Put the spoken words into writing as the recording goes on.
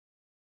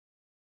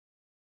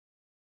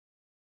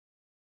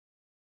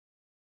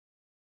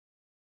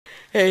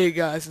Hey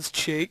guys, it's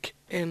Jake,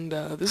 and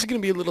this is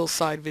gonna be a little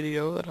side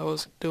video that I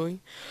was doing.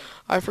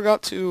 I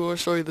forgot to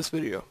show you this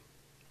video,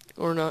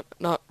 or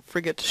not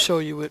forget to show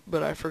you it,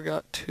 but I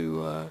forgot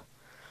to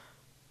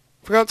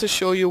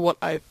show you what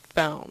I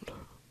found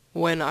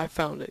when I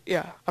found it.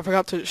 Yeah, I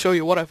forgot to show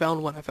you what I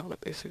found when I found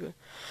it, basically.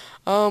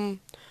 Um,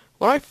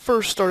 when I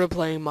first started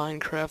playing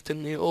Minecraft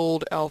in the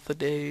old alpha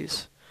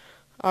days,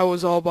 I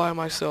was all by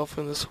myself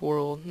in this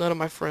world. None of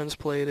my friends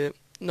played it.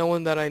 No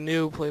one that I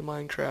knew played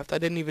Minecraft. I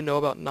didn't even know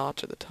about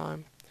Notch at the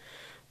time.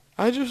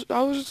 I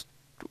was,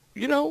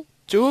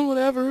 doing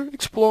whatever,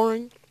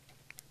 exploring.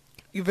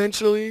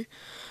 Eventually,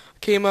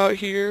 came out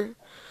here.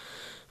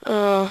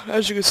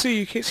 As you can see,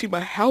 you can't see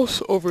my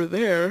house over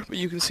there, but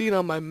you can see it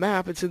on my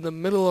map. It's in the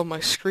middle of my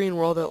screen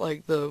where all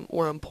that,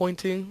 where I'm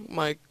pointing,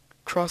 my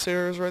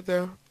crosshair is right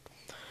there.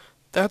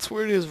 That's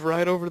where it is,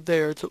 right over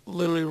there. It's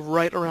literally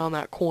right around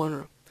that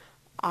corner.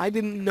 I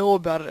didn't know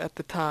about it at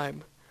the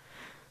time.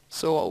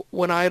 So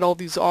when I had all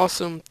these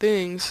awesome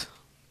things,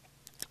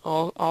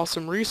 all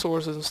awesome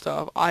resources and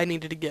stuff, I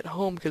needed to get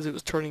home because it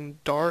was turning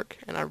dark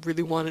and I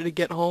really wanted to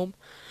get home.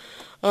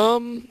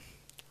 Um,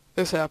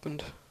 this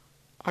happened.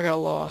 I got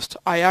lost.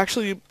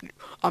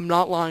 I'm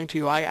not lying to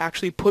you. I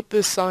actually put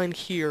this sign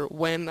here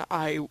when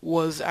I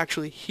was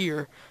actually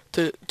here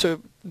to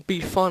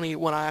be funny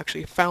when I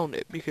actually found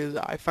it because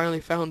I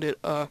finally found it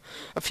a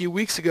few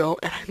weeks ago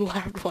and I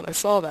laughed when I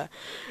saw that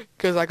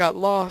because I got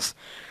lost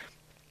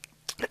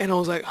and I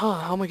was like, huh,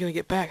 how am I gonna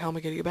get back? How am I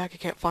gonna get back? I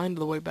can't find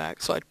the way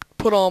back. So I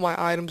put all my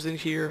items in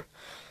here.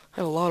 I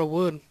had a lot of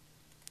wood.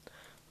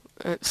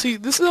 See,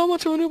 this is how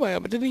much of a noob I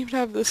am. I didn't even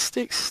have the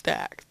stick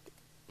stacked.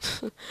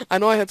 I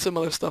know I had some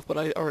other stuff, but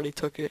I already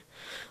took it.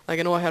 Like,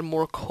 I know I had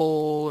more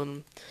coal,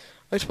 and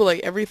I just put, like,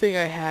 everything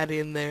I had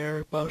in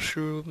there.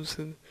 Mushrooms,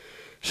 and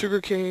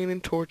sugarcane,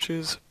 and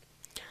torches.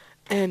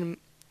 And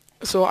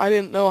so I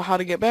didn't know how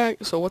to get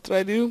back, so what did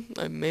I do?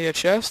 I made a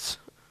chest,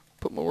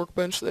 put my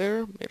workbench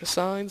there, made a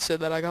sign, said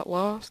that I got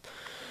lost,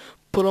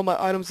 put all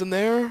my items in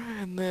there,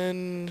 and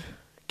then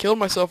killed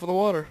myself in the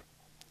water.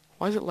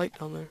 Why is it light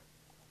down there?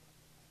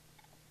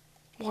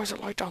 Why is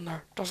it light down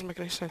there? Doesn't make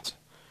any sense.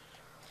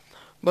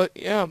 But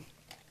yeah,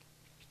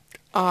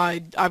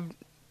 I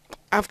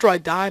after I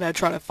died, I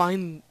tried to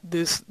find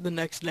this the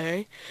next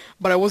day,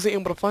 but I wasn't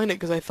able to find it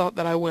because I thought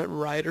that I went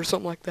right or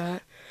something like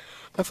that.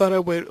 I thought I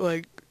went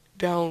like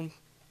down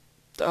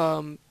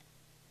um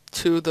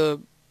to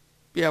the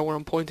yeah where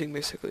I'm pointing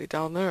basically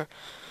down there.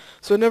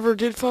 So I never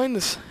did find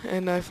this,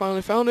 and I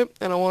finally found it,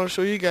 and I want to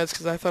show you guys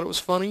because I thought it was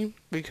funny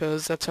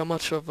because that's how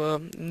much of a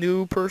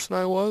new person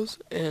I was,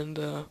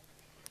 and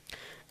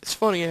it's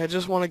funny. I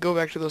just want to go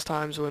back to those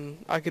times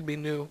when I could be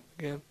new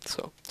again.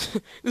 So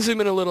this has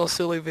been a little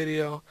silly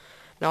video.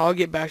 Now I'll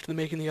get back to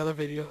making the other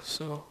videos.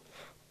 So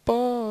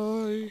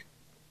bye.